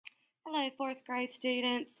Hello, fourth grade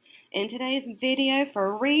students. In today's video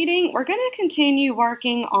for reading, we're going to continue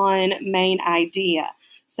working on main idea.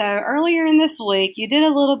 So earlier in this week, you did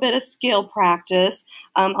a little bit of skill practice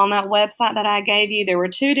on that website that I gave you. There were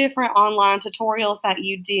two different online tutorials that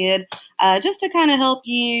you did just to kind of help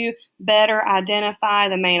you better identify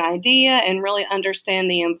the main idea and really understand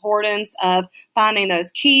the importance of finding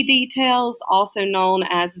those key details, also known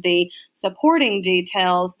as the supporting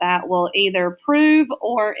details that will either prove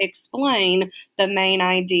or explain the main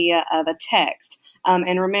idea of a text.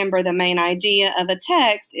 And remember, the main idea of a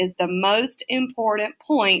text is the most important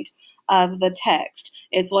point of the text.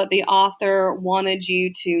 It's what the author wanted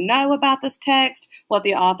you to know about this text, what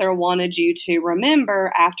the author wanted you to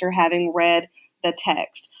remember after having read the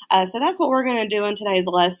text. So that's what we're going to do in today's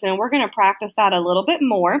lesson. We're going to practice that a little bit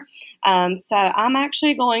more. So I'm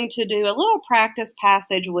actually going to do a little practice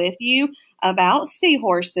passage with you about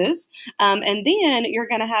seahorses. And then you're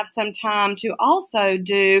going to have some time to also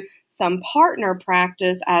do some partner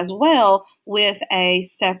practice as well with a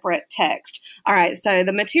separate text. All right, so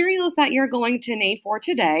the materials that you're going to need for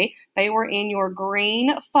today, they were in your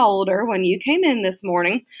green folder when you came in this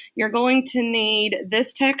morning. You're going to need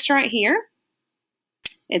this text right here.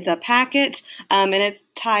 It's a packet, and it's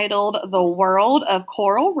titled The World of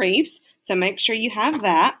Coral Reefs, so make sure you have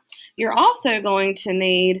that. You're also going to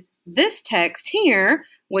need this text here,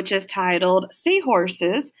 which is titled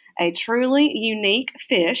Seahorses, a Truly Unique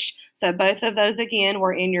Fish. So both of those, again,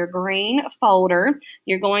 were in your green folder.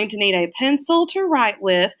 You're going to need a pencil to write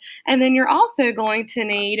with, and then you're also going to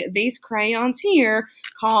need these crayons here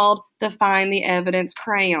called the Find the Evidence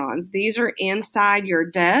crayons. These are inside your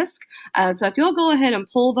desk. So if you'll go ahead and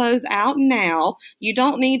pull those out now, you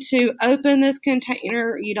don't need to open this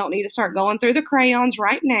container. You don't need to start going through the crayons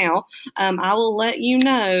right now. I will let you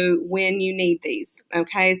know when you need these.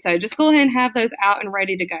 Okay, so just go ahead and have those out and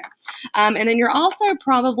ready to go. And then you're also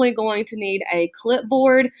probably going to need a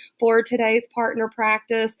clipboard for today's partner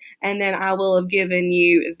practice, and then I will have given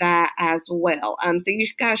you that as well. So you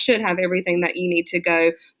guys should have everything that you need to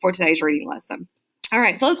go for today's reading lesson. All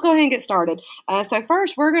right, so let's go ahead and get started. So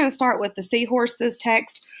first, we're going to start with the seahorses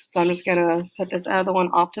text. So I'm just going to put this other one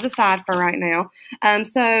off to the side for right now.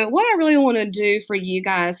 So what I really want to do for you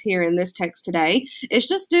guys here in this text today is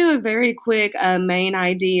just do a very quick main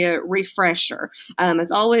idea refresher.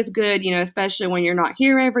 It's always good, especially when you're not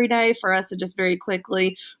here every day, for us to just very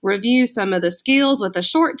quickly review some of the skills with a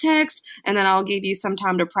short text, and then I'll give you some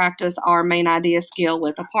time to practice our main idea skill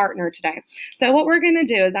with a partner today. So what we're going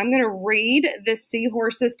to do is I'm going to read this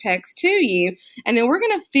seahorses text to you, and then we're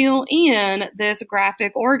going to fill in this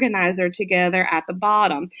graphic organizer together at the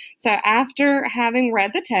bottom. So after having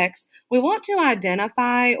read the text, we want to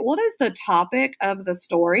identify what is the topic of the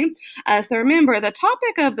story. So remember, the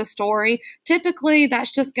topic of the story, typically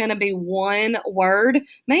that's just going to be one word,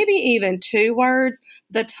 maybe even two words.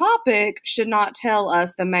 The topic should not tell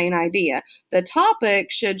us the main idea. The topic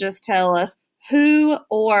should just tell us who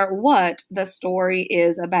or what the story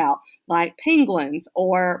is about, like penguins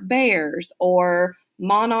or bears or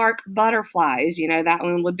monarch butterflies. That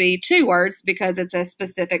one would be two words because it's a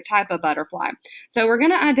specific type of butterfly. So we're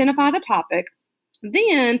going to identify the topic.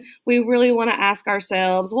 Then we really want to ask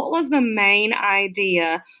ourselves, what was the main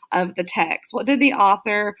idea of the text? What did the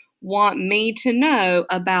author want me to know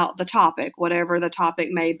about the topic, whatever the topic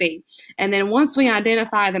may be? And then once we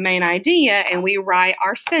identify the main idea and we write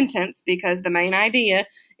our sentence, because the main idea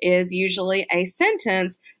is usually a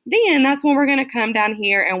sentence, then that's when we're going to come down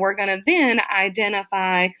here and we're going to then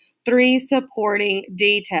identify three supporting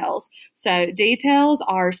details. So details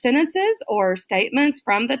are sentences or statements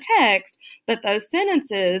from the text, but those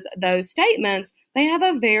sentences, those statements, they have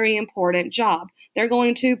a very important job. They're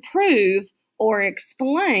going to prove or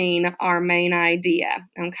explain our main idea,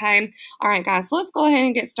 okay? All right, guys, so let's go ahead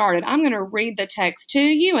and get started. I'm going to read the text to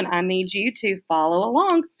you, and I need you to follow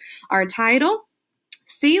along. Our title,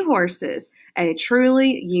 Seahorses, a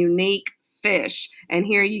Truly Unique Fish. And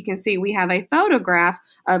here you can see we have a photograph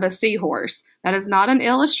of a seahorse. That is not an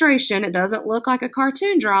illustration. It doesn't look like a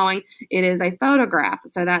cartoon drawing. It is a photograph.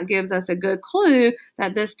 So that gives us a good clue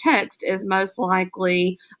that this text is most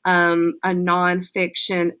likely a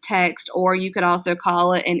nonfiction text, or you could also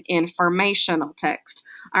call it an informational text.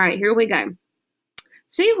 All right, here we go.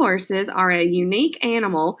 Seahorses are a unique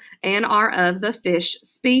animal and are of the fish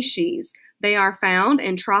species. They are found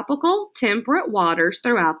in tropical, temperate waters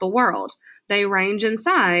throughout the world. They range in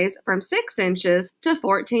size from 6 inches to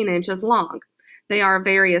 14 inches long. They are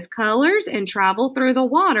various colors and travel through the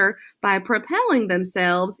water by propelling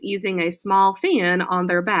themselves using a small fin on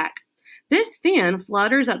their back. This fin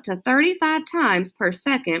flutters up to 35 times per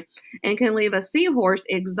second and can leave a seahorse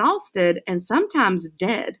exhausted and sometimes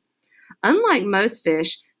dead. Unlike most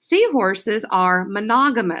fish, seahorses are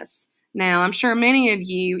monogamous. Now, I'm sure many of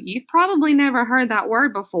you've probably never heard that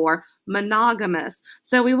word before, monogamous.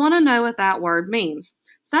 So we want to know what that word means.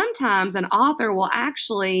 Sometimes an author will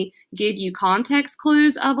actually give you context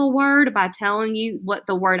clues of a word by telling you what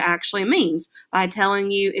the word actually means, by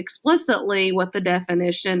telling you explicitly what the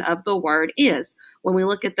definition of the word is. When we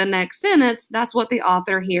look at the next sentence, that's what the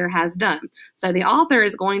author here has done. So the author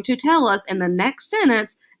is going to tell us in the next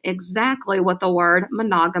sentence exactly what the word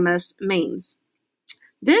monogamous means.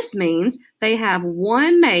 This means they have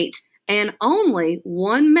one mate and only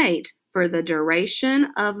one mate for the duration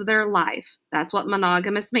of their life. That's what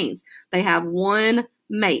monogamous means. They have one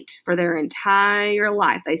mate for their entire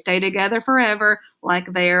life. They stay together forever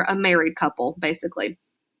like they're a married couple, basically.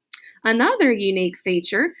 Another unique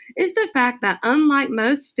feature is the fact that unlike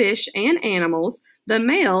most fish and animals, the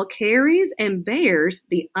male carries and bears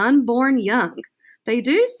the unborn young. They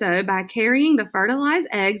do so by carrying the fertilized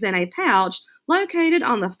eggs in a pouch located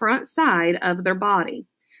on the front side of their body.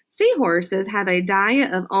 Seahorses have a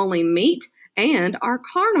diet of only meat and are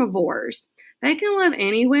carnivores. They can live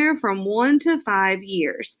anywhere from 1 to 5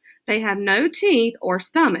 years. They have no teeth or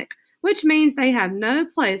stomach, which means they have no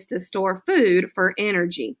place to store food for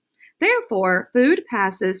energy. Therefore, food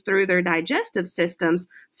passes through their digestive systems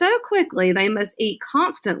so quickly they must eat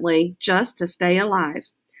constantly just to stay alive.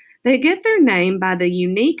 They get their name by the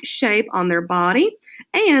unique shape on their body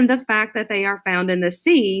and the fact that they are found in the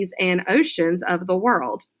seas and oceans of the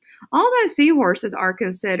world. Although seahorses are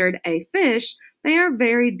considered a fish, they are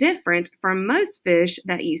very different from most fish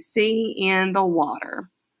that you see in the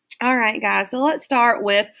water. All right, guys, so let's start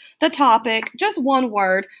with the topic. Just one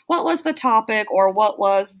word. What was the topic or what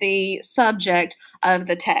was the subject of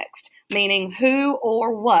the text? Meaning who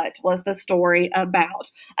or what was the story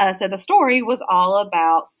about? So the story was all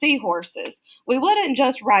about seahorses. We wouldn't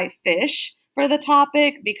just write fish for the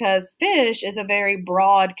topic because fish is a very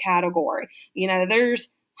broad category. You know,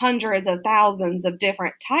 there's hundreds of thousands of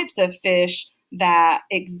different types of fish that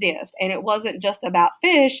exist. And it wasn't just about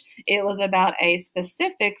fish, it was about a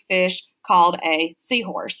specific fish called a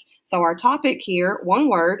seahorse. So our topic here, one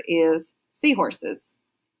word, is seahorses.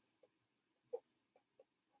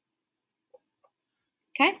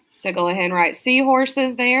 Okay, so go ahead and write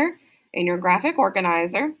seahorses there in your graphic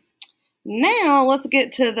organizer. Now let's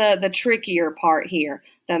get to the trickier part here,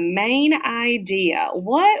 the main idea.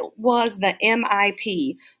 What was the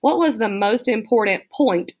MIP? What was the most important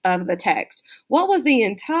point of the text? What was the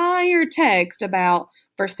entire text about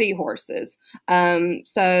for seahorses?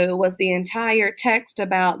 So was the entire text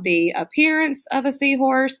about the appearance of a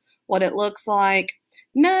seahorse, what it looks like?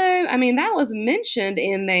 No, I mean, that was mentioned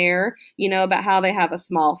in there, about how they have a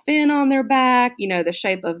small fin on their back, the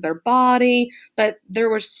shape of their body, but there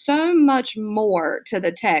was so much more to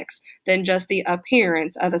the text than just the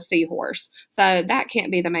appearance of a seahorse. So that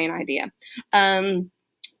can't be the main idea.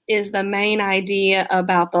 Is the main idea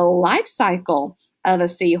about the life cycle of a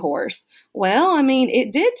seahorse? Well, I mean,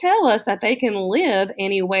 it did tell us that they can live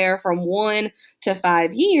anywhere from 1 to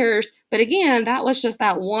 5 years, but again, that was just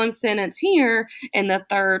that one sentence here in the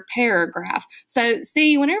third paragraph. So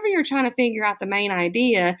see, whenever you're trying to figure out the main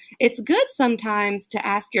idea, it's good sometimes to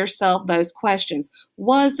ask yourself those questions.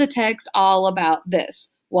 Was the text all about this?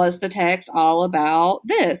 Was the text all about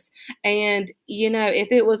this? And,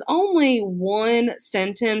 if it was only one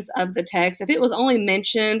sentence of the text, if it was only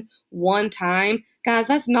mentioned one time, guys,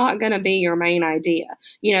 that's not going to be your main idea.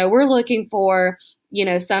 We're looking for,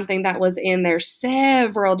 something that was in there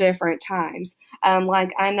several different times.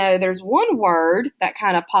 Like I know there's one word that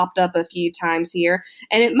kind of popped up a few times here,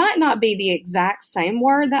 and it might not be the exact same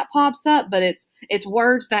word that pops up, but it's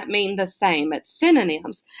words that mean the same. It's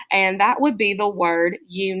synonyms, and that would be the word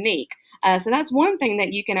unique. So that's one thing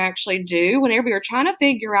that you can actually do whenever you're trying to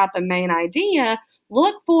figure out the main idea.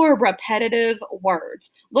 Look for repetitive words.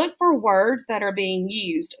 Look for words that are being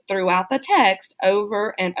used throughout the text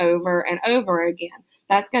over and over and over again.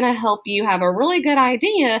 That's going to help you have a really good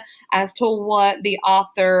idea as to what the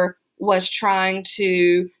author was trying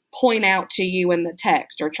to point out to you in the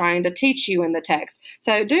text or trying to teach you in the text.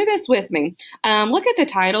 So do this with me. Look at the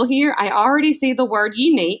title here. I already see the word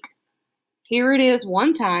unique. Here it is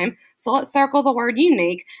one time. So let's circle the word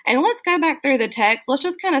unique and let's go back through the text. Let's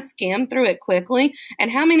just kind of skim through it quickly.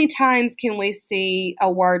 And how many times can we see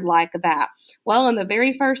a word like that? Well, in the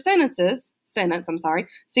very first sentence,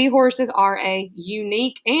 seahorses are a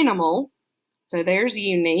unique animal. So there's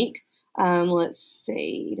unique. Let's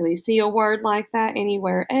see. Do we see a word like that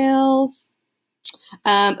anywhere else?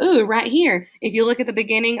 Right here, if you look at the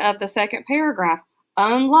beginning of the second paragraph,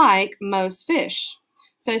 unlike most fish.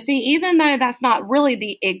 So see, even though that's not really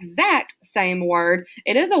the exact same word,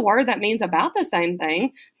 it is a word that means about the same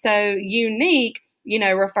thing. So unique,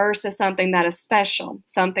 refers to something that is special,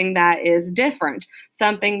 something that is different,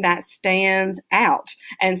 something that stands out.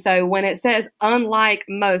 And so when it says unlike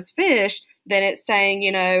most fish, then it's saying,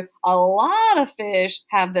 a lot of fish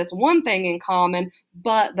have this one thing in common,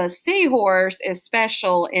 but the seahorse is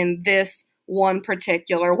special in this one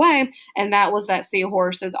particular way, and that was that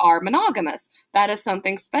seahorses are monogamous. That is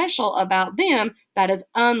something special about them that is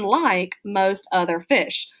unlike most other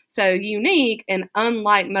fish. So unique and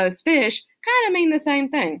unlike most fish kind of mean the same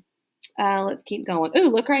thing. Let's keep going.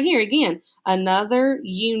 Look right here again. Another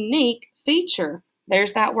unique feature.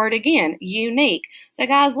 There's that word again, unique. So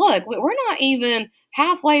guys, look, we're not even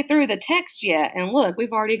halfway through the text yet. And look,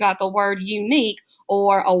 we've already got the word unique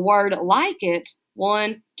or a word like it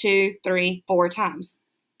 1, 2, 3, 4 times.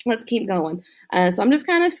 Let's keep going. So I'm just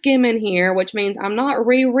kind of skimming here, which means I'm not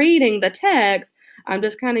rereading the text. I'm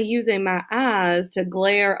just kind of using my eyes to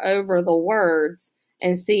glare over the words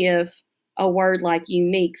and see if a word like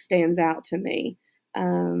unique stands out to me.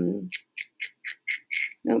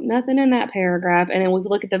 Nope, nothing in that paragraph. And then we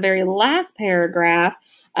look at the very last paragraph.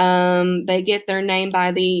 They get their name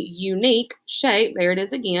by the unique shape. There it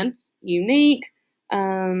is again, unique.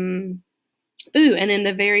 And then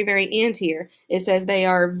the very, very end here, it says they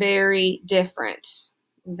are very different.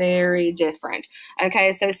 Very different.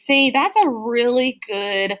 Okay, so see, that's a really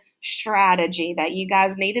good strategy that you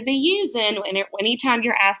guys need to be using anytime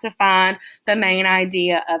you're asked to find the main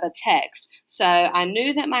idea of a text. So I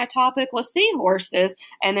knew that my topic was seahorses,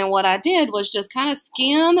 and then what I did was just kind of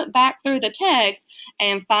skim back through the text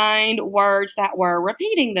and find words that were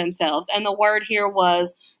repeating themselves. And the word here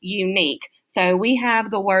was unique. So we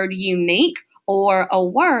have the word unique, or a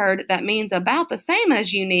word that means about the same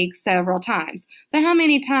as unique, several times. So how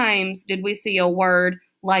many times did we see a word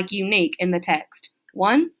like unique in the text?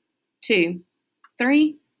 1, 2,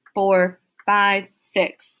 3, 4, 5,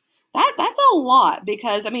 6. That's a lot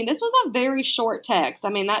because, this was a very short text.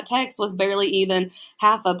 That text was barely even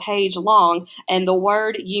half a page long, and the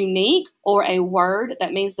word unique, or a word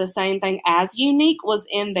that means the same thing as unique, was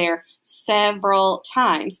in there several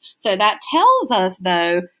times. So that tells us,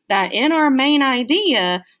 though, that in our main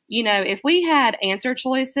idea, if we had answer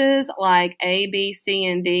choices like A, B, C,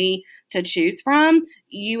 and D to choose from,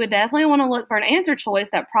 you would definitely want to look for an answer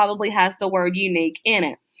choice that probably has the word unique in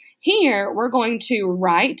it. Here, we're going to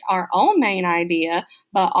write our own main idea,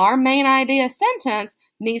 but our main idea sentence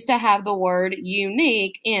needs to have the word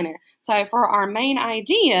unique in it. So for our main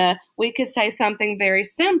idea, we could say something very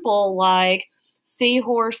simple like,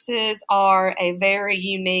 seahorses are a very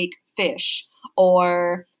unique fish,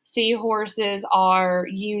 or seahorses are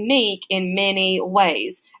unique in many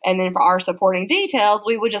ways. And then for our supporting details,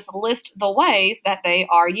 we would just list the ways that they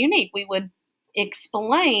are unique. We would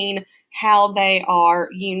explain how they are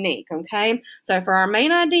unique, okay? So for our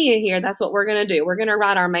main idea here, that's what we're going to do. We're going to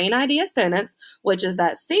write our main idea sentence, which is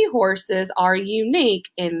that seahorses are unique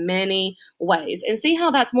in many ways. And see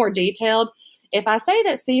how that's more detailed? If I say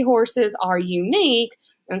that seahorses are unique,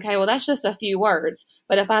 okay, well, that's just a few words.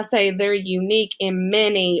 But if I say they're unique in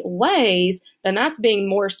many ways, then that's being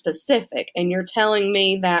more specific. And you're telling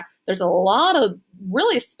me that there's a lot of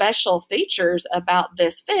really special features about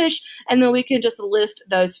this fish, and then we can just list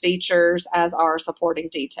those features as our supporting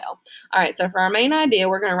detail. All right, so for our main idea,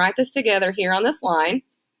 we're going to write this together here on this line.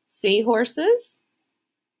 Seahorses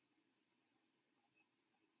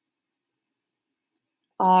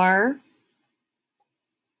are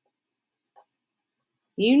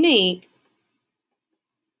unique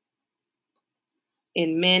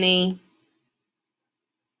in many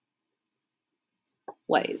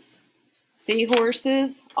ways.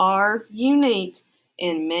 Seahorses are unique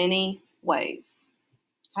in many ways.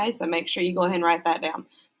 Okay, so make sure you go ahead and write that down.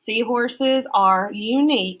 Seahorses are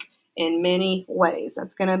unique in many ways.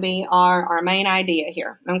 That's going to be our main idea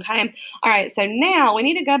here, okay? All right, so now we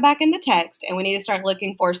need to go back in the text and we need to start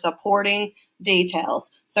looking for supporting details.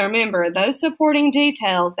 So remember, those supporting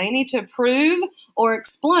details, they need to prove or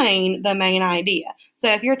explain the main idea. So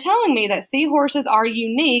if you're telling me that seahorses are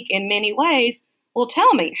unique in many ways, well,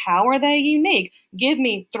 tell me, how are they unique? Give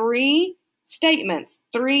me 3 statements,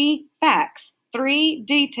 3 facts, 3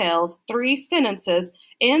 details, 3 sentences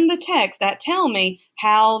in the text that tell me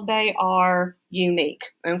how they are unique,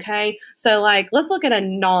 okay? So let's look at a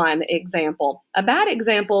non-example. A bad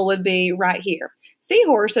example would be right here.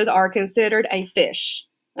 Seahorses are considered a fish.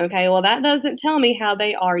 Okay, well, that doesn't tell me how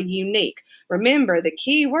they are unique. Remember, the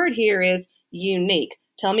key word here is unique.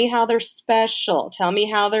 Tell me how they're special. Tell me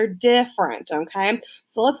how they're different, okay?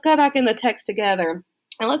 So let's go back in the text together.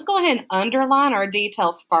 And let's go ahead and underline our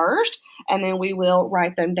details first, and then we will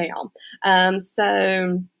write them down.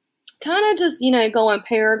 So kind of just, going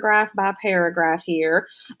paragraph by paragraph here.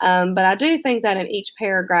 But I do think that in each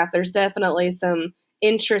paragraph, there's definitely some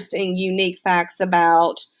interesting, unique facts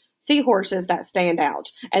about seahorses that stand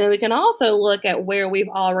out. And then we can also look at where we've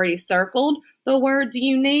already circled the words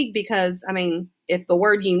unique, because, if the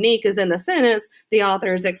word unique is in the sentence, the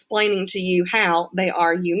author is explaining to you how they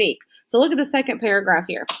are unique. So look at the second paragraph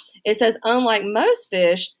here. It says, unlike most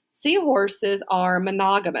fish, seahorses are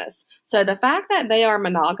monogamous. So the fact that they are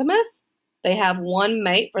monogamous, they have one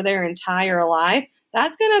mate for their entire life,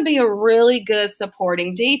 that's going to be a really good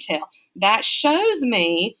supporting detail. That shows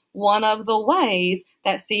me one of the ways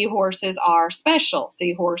that seahorses are special.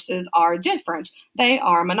 Seahorses are different. They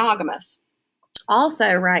are monogamous.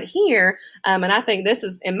 Also, right here, and I think this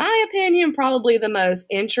is, in my opinion, probably the most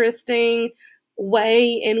interesting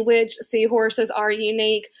way in which seahorses are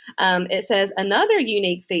unique. It says another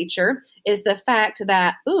unique feature is the fact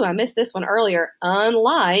that, I missed this one earlier,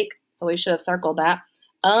 so we should have circled that,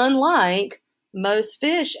 unlike most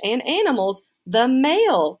fish and animals, the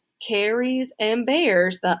male carries and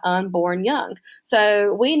bears the unborn young.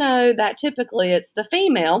 So we know that typically it's the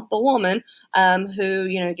female, the woman,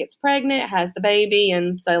 who, gets pregnant, has the baby,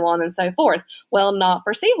 and so on and so forth. Well, not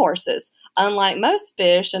for seahorses. Unlike most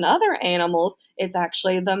fish and other animals, it's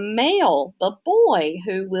actually the male, the boy,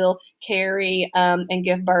 who will carry and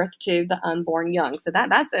give birth to the unborn young. So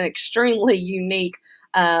that's an extremely unique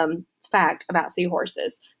fact about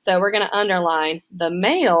seahorses. So we're going to underline the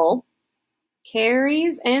male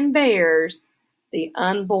carries and bears the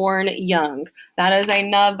unborn young. That is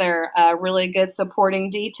another really good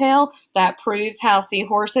supporting detail that proves how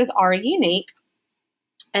seahorses are unique.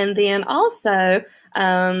 And then also,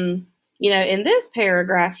 in this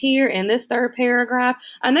paragraph here, in this third paragraph,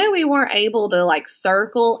 I know we weren't able to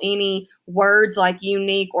circle any words like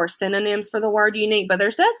unique or synonyms for the word unique, but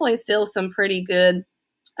there's definitely still some pretty good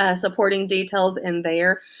supporting details in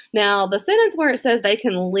there. Now, the sentence where it says they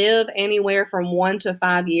can live anywhere from 1 to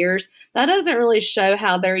 5 years, that doesn't really show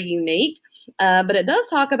how they're unique, but it does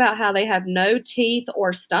talk about how they have no teeth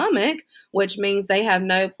or stomach, which means they have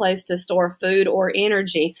no place to store food or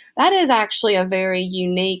energy. That is actually a very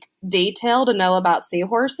unique detail to know about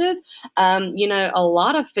seahorses. A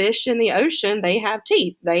lot of fish in the ocean, they have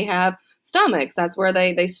teeth. They have stomachs. That's where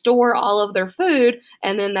they store all of their food,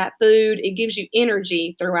 and then that food, it gives you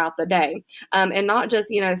energy throughout the day. And not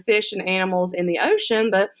just, fish and animals in the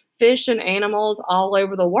ocean, but fish and animals all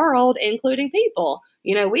over the world, including people.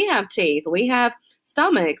 We have teeth. We have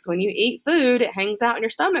stomachs. When you eat food, it hangs out in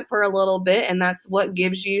your stomach for a little bit, and that's what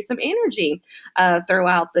gives you some energy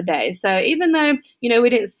throughout the day. So even though, we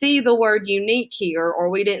didn't see the word unique here, or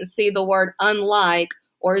we didn't see the word unlike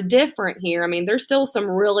or different here, there's still some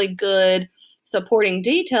really good supporting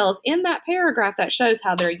details in that paragraph that shows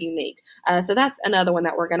how they're unique. So that's another one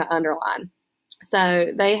that we're going to underline.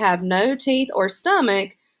 So they have no teeth or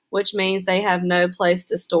stomach, which means they have no place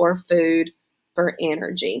to store food for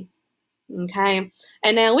energy. Okay.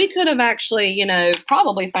 And now we could have actually,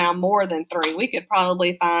 probably found more than 3. We could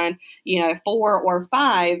probably find, 4 or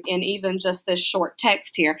 5 in even just this short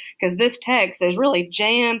text here, because this text is really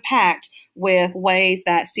jam-packed with ways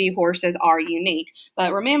that seahorses are unique.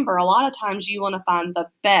 But remember, a lot of times you want to find the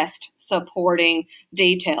best supporting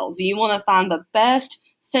details. You want to find the best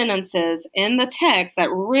sentences in the text that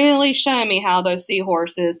really show me how those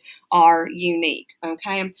seahorses are unique.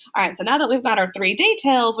 Okay. All right. So now that we've got our 3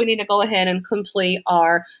 details, we need to go ahead and complete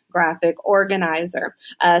our graphic organizer.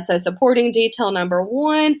 So supporting detail number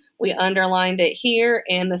 1, we underlined it here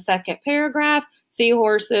in the second paragraph.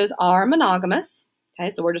 Seahorses are monogamous.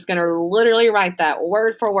 Okay. So we're just going to literally write that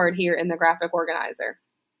word for word here in the graphic organizer.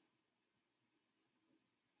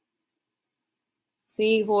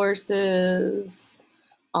 Seahorses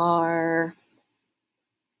are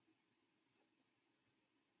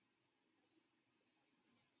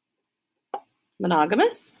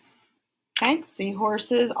monogamous. Okay,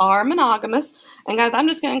 seahorses are monogamous. And guys, I'm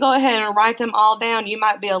just going to go ahead and write them all down. You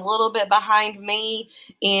might be a little bit behind me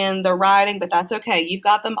in the writing, but that's okay. You've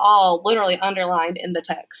got them all literally underlined in the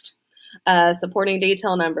text. Supporting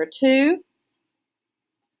detail number 2,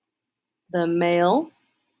 the male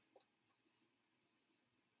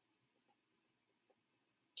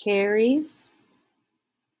carries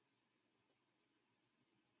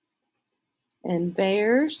and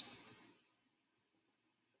bears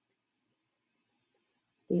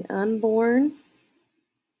the unborn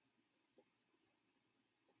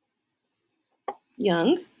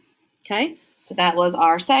young. Okay, So that was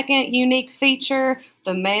our second unique feature.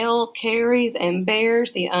 The male carries and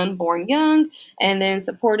bears the unborn young. And then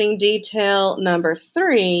supporting detail number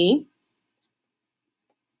 3,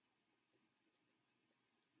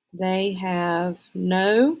 they have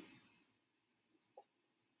no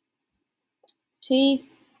teeth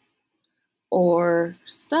or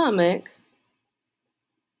stomach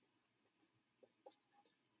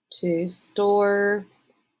to store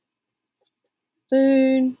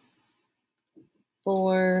food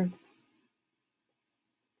for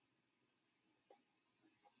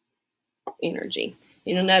energy.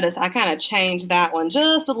 You'll notice I kind of changed that one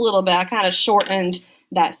just a little bit. I kind of shortened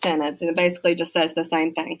that sentence, and it basically just says the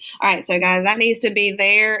same thing. All right, so guys, that needs to be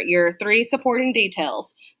there. Your 3 supporting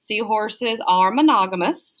details. Seahorses are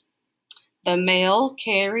monogamous. The male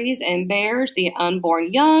carries and bears the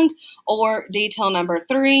unborn young. Or detail number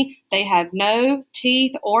 3, they have no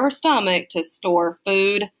teeth or stomach to store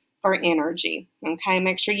food for energy. Okay,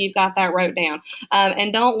 make sure you've got that wrote down.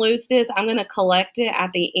 And don't lose this. I'm going to collect it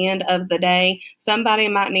at the end of the day. Somebody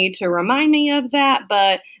might need to remind me of that,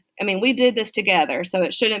 but I mean, we did this together, so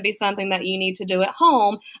it shouldn't be something that you need to do at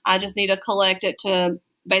home. I just need to collect it to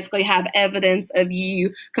basically have evidence of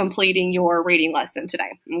you completing your reading lesson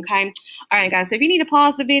today. Okay. All right, guys. So if you need to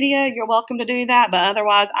pause the video, you're welcome to do that. But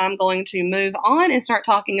otherwise, I'm going to move on and start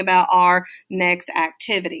talking about our next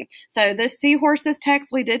activity. So this seahorses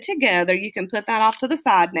text we did together, you can put that off to the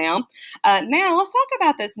side now. Now let's talk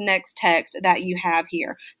about this next text that you have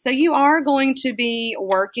here. So you are going to be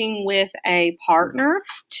working with a partner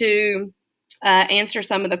to answer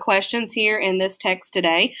some of the questions here in this text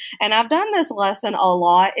today. And I've done this lesson a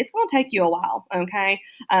lot. It's going to take you a while, okay?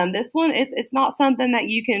 This one, it's not something that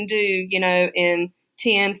you can do, you know, in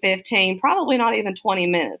 10, 15, probably not even 20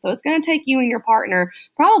 minutes. So it's going to take you and your partner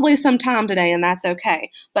probably some time today, and that's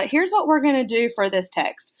okay. But here's what we're going to do for this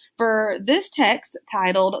text. For this text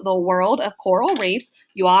titled The World of Coral Reefs,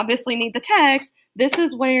 you obviously need the text. This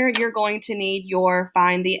is where you're going to need your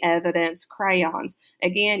Find the Evidence crayons.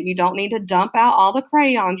 Again, you don't need to dump out all the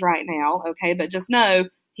crayons right now, okay? But just know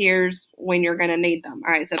here's when you're going to need them.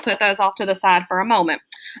 All right, so put those off to the side for a moment.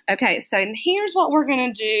 Okay, so here's what we're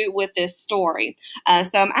going to do with this story.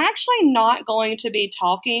 So I'm actually not going to be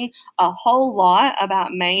talking a whole lot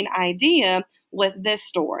about main idea with this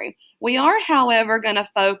story. We are, however, going to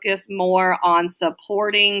focus more on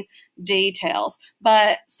supporting details.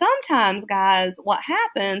 But sometimes, guys, what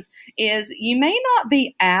happens is you may not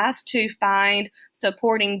be asked to find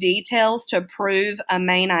supporting details to prove a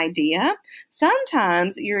main idea.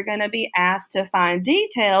 Sometimes you're going to be asked to find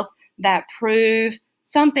details that prove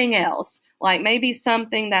something else, like maybe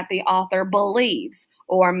something that the author believes,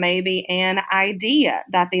 or maybe an idea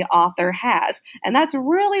that the author has. And that's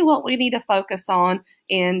really what we need to focus on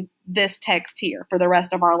in this text here for the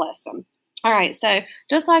rest of our lesson. All right, so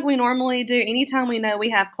just like we normally do, anytime we know we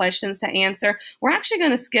have questions to answer, we're actually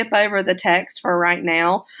going to skip over the text for right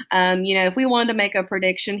now. You know, if we wanted to make a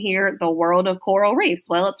prediction here, the world of coral reefs,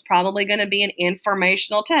 well, it's probably going to be an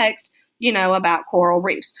informational text, you know, about coral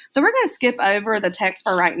reefs. So we're going to skip over the text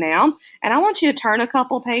for right now, and I want you to turn a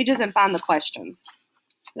couple pages and find the questions.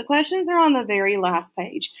 The questions are on the very last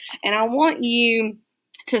page, and I want you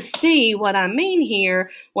to see what I mean here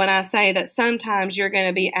when I say that sometimes you're going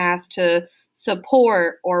to be asked to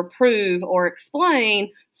support or prove or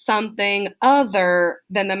explain something other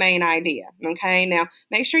than the main idea, okay? Now,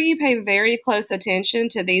 make sure you pay very close attention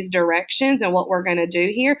to these directions and what we're going to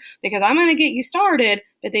do here, because I'm going to get you started,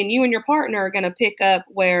 but then you and your partner are going to pick up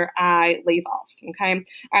where I leave off, okay?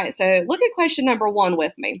 All right, so look at question number 1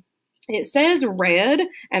 with me. It says red,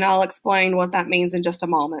 and I'll explain what that means in just a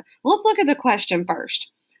moment. Let's look at the question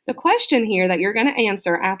first. The question here that you're going to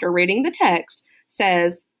answer after reading the text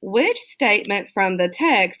says, which statement from the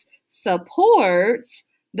text supports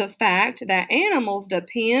the fact that animals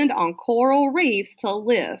depend on coral reefs to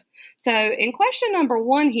live? So in question number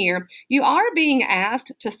 1 here, you are being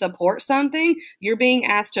asked to support something. You're being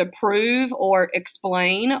asked to prove or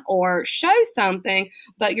explain or show something,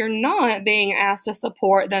 but you're not being asked to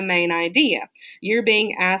support the main idea. You're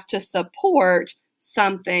being asked to support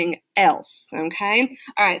something else, okay?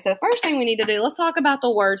 All right, so first thing we need to do, let's talk about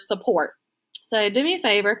the word support. So do me a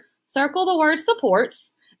favor, circle the word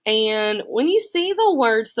supports. And when you see the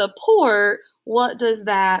word support, what does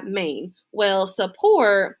that mean? Well,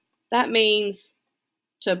 support, that means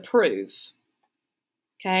to prove.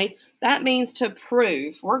 Okay, that means to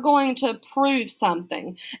prove. We're going to prove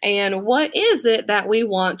something. And what is it that we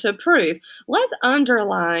want to prove? Let's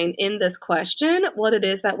underline in this question what it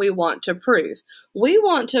is that we want to prove. We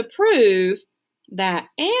want to prove that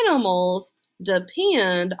animals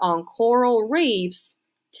depend on coral reefs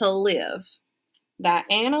to live. that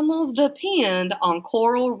animals depend on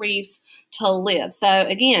coral reefs to live. So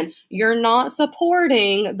again, you're not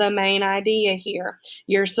supporting the main idea here.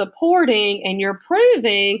 You're supporting and you're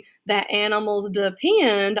proving that animals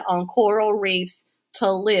depend on coral reefs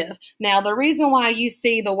to live. Now, the reason why you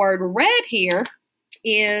see the word red here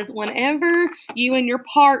is whenever you and your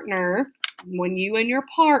partner,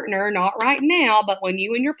 not right now, but when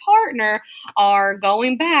you and your partner are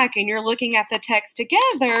going back and you're looking at the text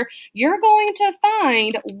together, you're going to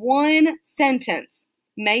find one sentence,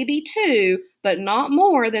 maybe two, but not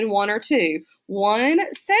more than one or two. One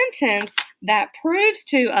sentence that proves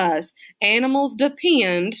to us animals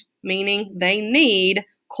depend, meaning they need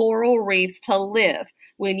coral reefs to live.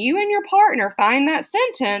 When you and your partner find that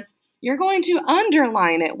sentence, you're going to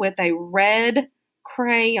underline it with a red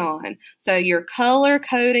crayon. So you're color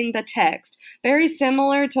coding the text. Very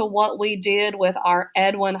similar to what we did with our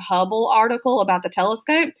Edwin Hubble article about the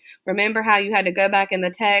telescope. Remember how you had to go back in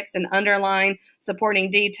the text and underline supporting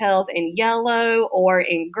details in yellow or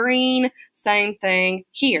in green? Same thing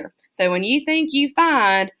here. So when you think you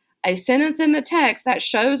find a sentence in the text that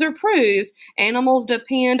shows or proves animals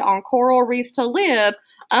depend on coral reefs to live,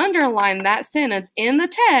 underline that sentence in the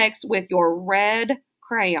text with your red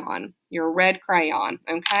crayon.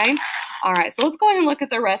 Okay? All right, so let's go ahead and look at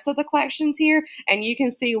the rest of the questions here, and you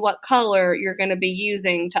can see what color you're going to be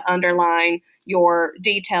using to underline your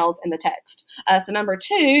details in the text. So number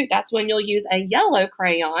 2, that's when you'll use a yellow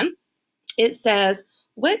crayon. It says,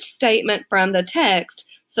 which statement from the text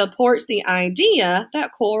supports the idea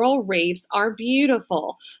that coral reefs are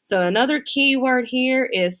beautiful? So another key word here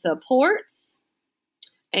is supports.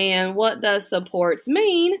 And what does supports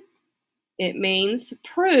mean? It means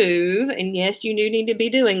prove. And yes, you do need to be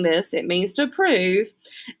doing this. It means to prove.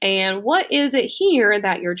 And what is it here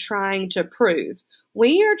that you're trying to prove?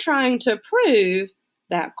 We are trying to prove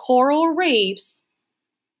that coral reefs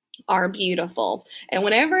are beautiful. And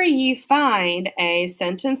whenever you find a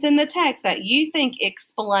sentence in the text that you think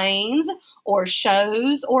explains or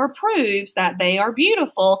shows or proves that they are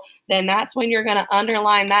beautiful, then that's when you're going to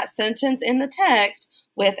underline that sentence in the text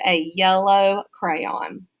with a yellow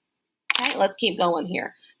crayon. Okay, let's keep going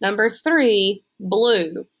here. Number 3,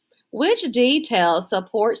 blue. Which detail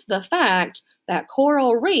supports the fact that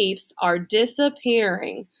coral reefs are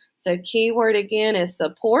disappearing? So keyword again is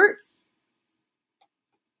supports.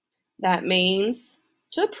 That means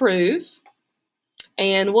to prove.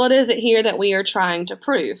 And what is it here that we are trying to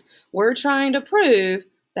prove? We're trying to prove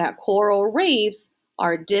that coral reefs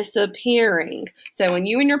are disappearing. So when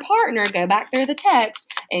you and your partner go back through the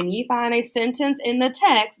text and you find a sentence in the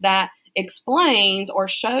text that explains or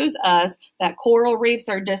shows us that coral reefs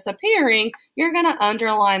are disappearing, you're going to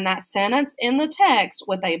underline that sentence in the text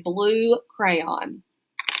with a blue crayon.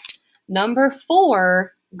 Number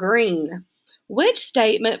 4, green. Which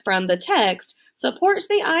statement from the text supports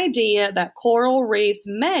the idea that coral reefs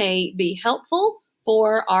may be helpful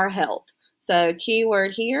for our health? So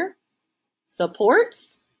keyword here,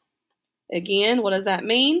 supports. Again, what does that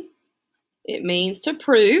mean? It means to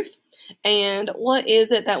prove. And what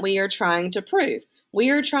is it that we are trying to prove? We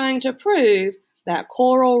are trying to prove that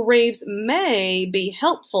coral reefs may be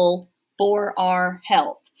helpful for our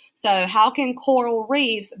health. So how can coral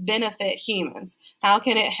reefs benefit humans? How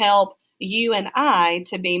can it help you and I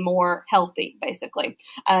to be more healthy, basically?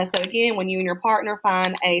 So again, when you and your partner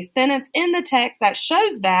find a sentence in the text that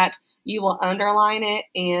shows that, you will underline it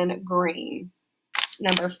in green.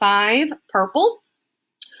 Number 5, purple.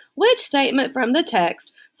 Which statement from the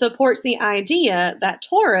text supports the idea that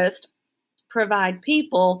tourists provide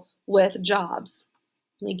people with jobs?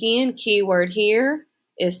 Again, keyword here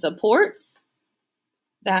is supports.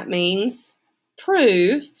 That means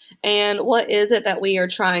prove. And what is it that we are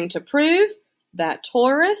trying to prove? That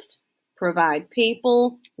tourists provide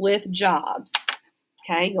people with jobs.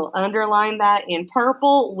 Okay, you'll underline that in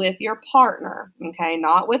purple with your partner. Okay,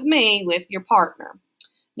 not with me, with your partner.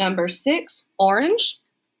 Number 6, orange.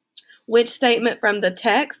 Which statement from the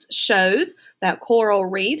text shows that coral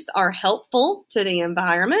reefs are helpful to the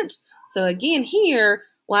environment? So again here,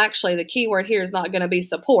 well actually the keyword here is not going to be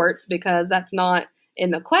supports because that's not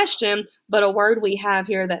in the question, but a word we have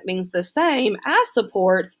here that means the same as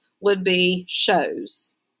supports would be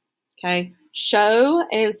shows. Okay, show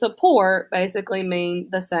and support basically mean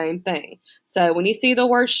the same thing. So when you see the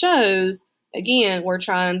word shows, again, we're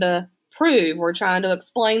trying to prove, we're trying to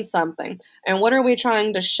explain something. And what are we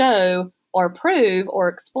trying to show or prove or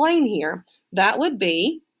explain here? That would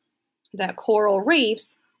be that coral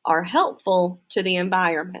reefs are helpful to the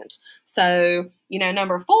environment. So,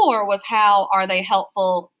 number 4 was how are they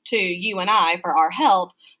helpful to you and I for our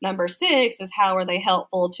health. Number 6 is how are they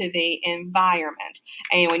helpful to the environment.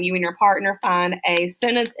 And when you and your partner find a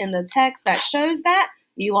sentence in the text that shows that,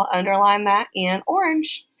 you will underline that in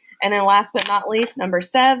orange. And then last but not least, number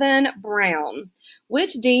 7, brown.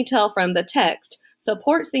 Which detail from the text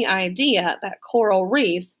supports the idea that coral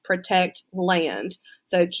reefs protect land?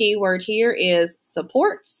 So keyword here is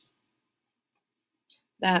supports.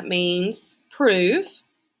 That means prove.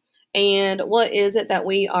 And what is it that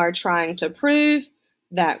we are trying to prove?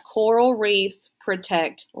 That coral reefs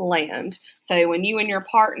protect land. So when you and your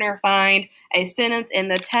partner find a sentence in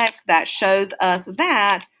the text that shows us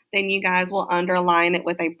that, then you guys will underline it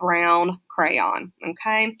with a brown crayon,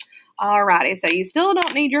 okay? Alrighty, so you still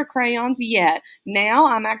don't need your crayons yet. Now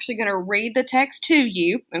I'm actually going to read the text to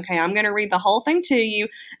you, okay? I'm going to read the whole thing to you,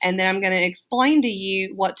 and then I'm going to explain to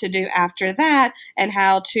you what to do after that and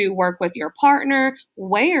how to work with your partner,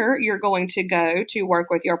 where you're going to go to work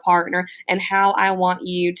with your partner, and how I want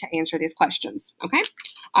you to answer these questions, okay?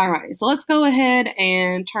 Alright, so let's go ahead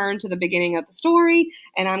and turn to the beginning of the story,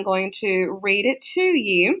 and I'm going to read it to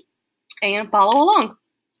you and follow along.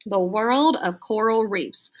 The world of coral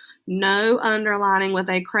reefs. No underlining with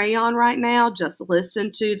a crayon right now, just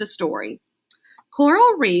listen to the story.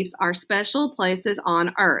 Coral reefs are special places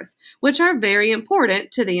on Earth, which are very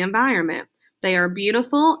important to the environment. They are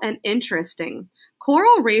beautiful and interesting.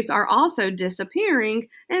 Coral reefs are also disappearing,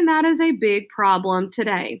 and that is a big problem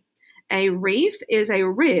today. A reef is a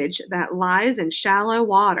ridge that lies in shallow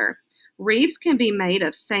water. Reefs can be made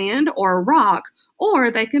of sand or rock,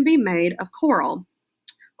 or they can be made of coral.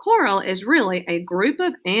 Coral is really a group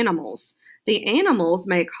of animals. The animals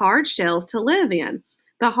make hard shells to live in.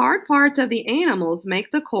 The hard parts of the animals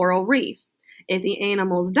make the coral reef. If the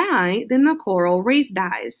animals die, then the coral reef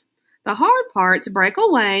dies. The hard parts break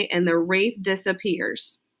away and the reef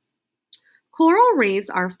disappears. Coral reefs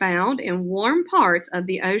are found in warm parts of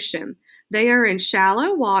the ocean. They are in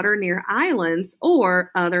shallow water near islands or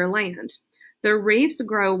other land. The reefs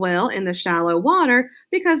grow well in the shallow water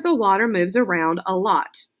because the water moves around a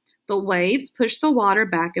lot. The waves push the water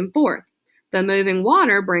back and forth. The moving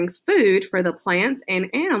water brings food for the plants and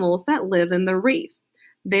animals that live in the reef.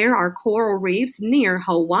 There are coral reefs near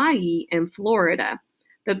Hawaii and Florida.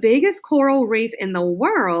 The biggest coral reef in the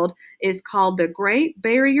world is called the Great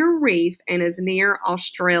Barrier Reef and is near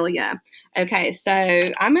Australia. Okay, so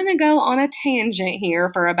I'm going to go on a tangent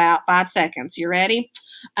here for about 5 seconds. You ready?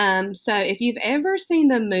 So if you've ever seen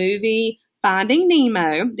the movie Finding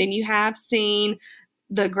Nemo, then you have seen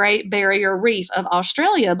the Great Barrier Reef of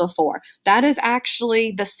Australia before. That is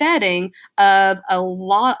actually the setting of a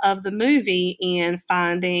lot of the movie in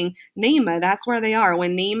Finding Nemo. That's where they are.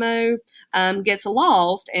 When Nemo gets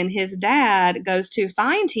lost and his dad goes to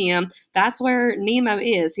find him, that's where Nemo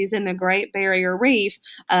is. He's in the Great Barrier Reef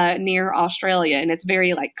near Australia, and it's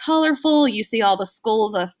very colorful. You see all the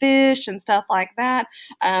schools of fish and stuff like that.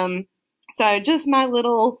 So just my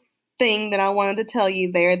little thing that I wanted to tell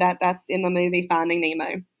you there, that's in the movie Finding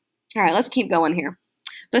Nemo. All right, let's keep going here.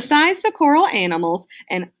 Besides the coral animals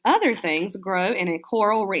and other things grow in a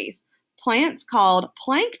coral reef. Plants called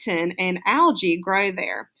plankton and algae grow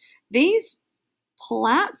there. These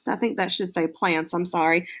plants, I think that should say plants, I'm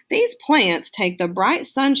sorry. These plants take the bright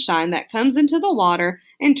sunshine that comes into the water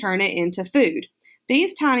and turn it into food.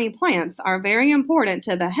 These tiny plants are very important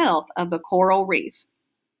to the health of the coral reef.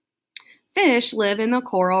 Fish live in the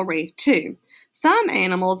coral reef too. Some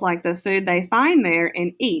animals like the food they find there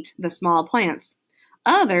and eat the small plants.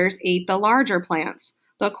 Others eat the larger plants.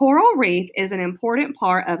 The coral reef is an important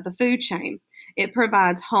part of the food chain. It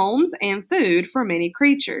provides homes and food for many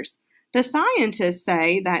creatures. The scientists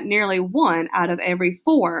say that nearly 1 out of every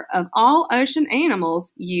 4 of all ocean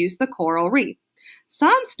animals use the coral reef.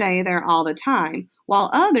 Some stay there all the time, while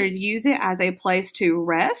others use it as a place to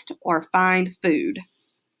rest or find food.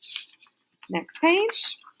 Next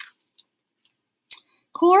page.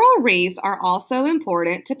 Coral reefs are also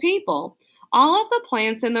important to people. All of the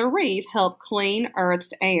plants in the reef help clean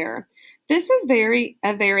Earth's air. This is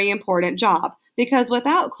a very important job because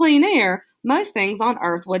without clean air, most things on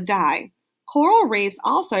Earth would die. Coral reefs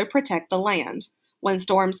also protect the land. When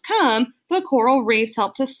storms come, the coral reefs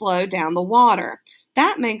help to slow down the water.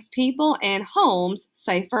 That makes people and homes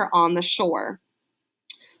safer on the shore.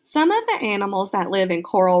 Some of the animals that live in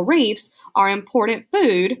coral reefs are important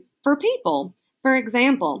food for people. For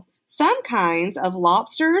example, some kinds of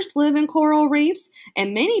lobsters live in coral reefs,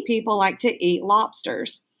 and many people like to eat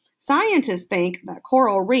lobsters. Scientists think that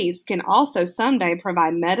coral reefs can also someday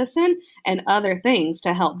provide medicine and other things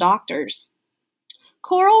to help doctors.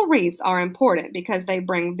 Coral reefs are important because they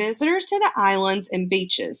bring visitors to the islands and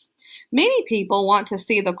beaches. Many people want to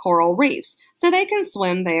see the coral reefs so they can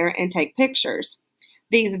swim there and take pictures.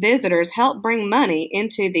 These visitors help bring money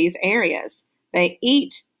into these areas. They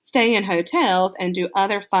eat, stay in hotels, and do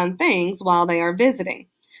other fun things while they are visiting.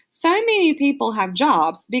 So many people have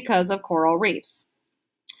jobs because of coral reefs.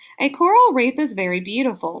 A coral reef is very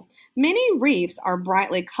beautiful. Many reefs are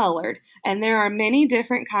brightly colored, and there are many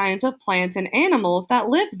different kinds of plants and animals that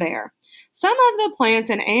live there. Some of the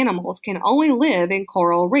plants and animals can only live in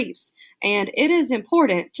coral reefs, and it is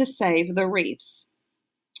important to save the reefs.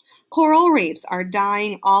 Coral reefs are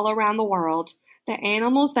dying all around the world. The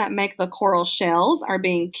animals that make the coral shells are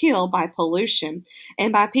being killed by pollution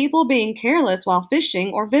and by people being careless while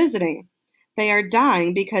fishing or visiting. They are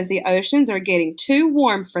dying because the oceans are getting too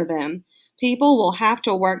warm for them. People will have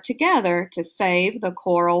to work together to save the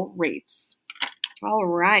coral reefs. All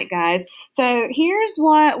right, guys. So here's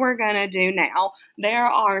what we're going to do now. There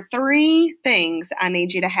are 3 things I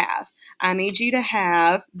need you to have. I need you to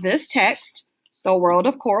have this text, The World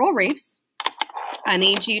of Coral Reefs. I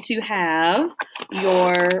need you to have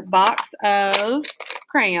your box of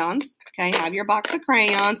crayons. Okay, have your box of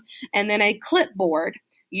crayons and then a clipboard.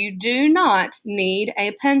 You do not need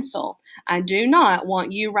a pencil. I do not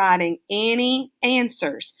want you writing any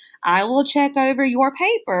answers. I will check over your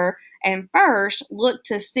paper and first look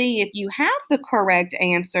to see if you have the correct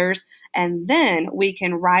answers, and then we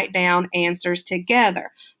can write down answers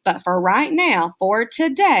together. But for right now, for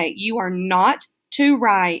today, you are not to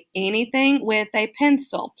write anything with a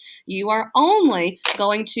pencil. You are only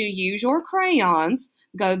going to use your crayons,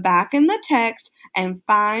 go back in the text, and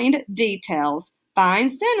find details.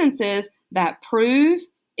 Find sentences that prove,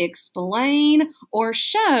 explain, or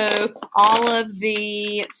show all of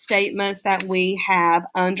the statements that we have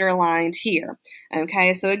underlined here.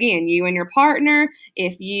 Okay, so again, you and your partner,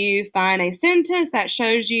 if you find a sentence that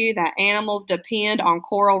shows you that animals depend on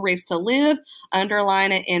coral reefs to live,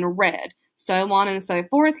 underline it in red. So on and so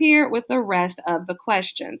forth here with the rest of the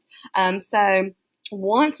questions.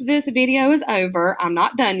 Once this video is over, I'm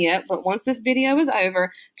not done yet, but once this video is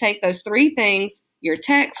over, take those 3 things, your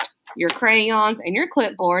text, your crayons, and your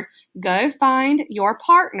clipboard, go find your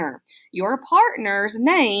partner. Your partner's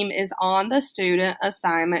name is on the student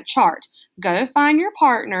assignment chart. Go find your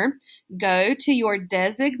partner, go to your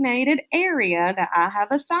designated area that I have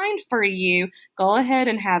assigned for you, go ahead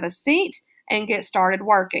and have a seat, and get started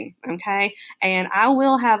working, okay? And I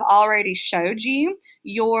will have already showed you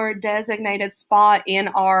your designated spot in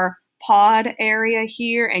our pod area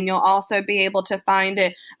here, and you'll also be able to find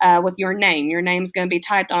it with your name. Your name's going to be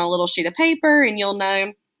typed on a little sheet of paper, and you'll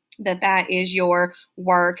know that that is your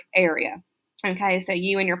work area. Okay, so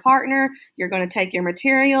you and your partner, you're going to take your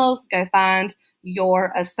materials, go find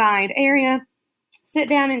your assigned area, sit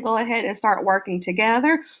down and go ahead and start working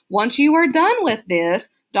together. Once you are done with this,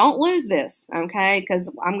 don't lose this, okay, because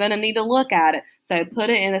I'm going to need to look at it. So put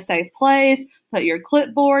it in a safe place, put your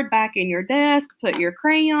clipboard back in your desk, put your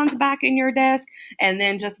crayons back in your desk, and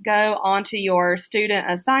then just go onto your student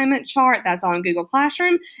assignment chart that's on Google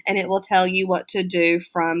Classroom, and it will tell you what to do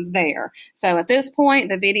from there. So at this point,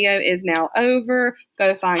 the video is now over.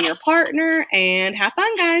 Go find your partner and have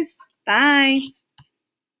fun, guys. Bye.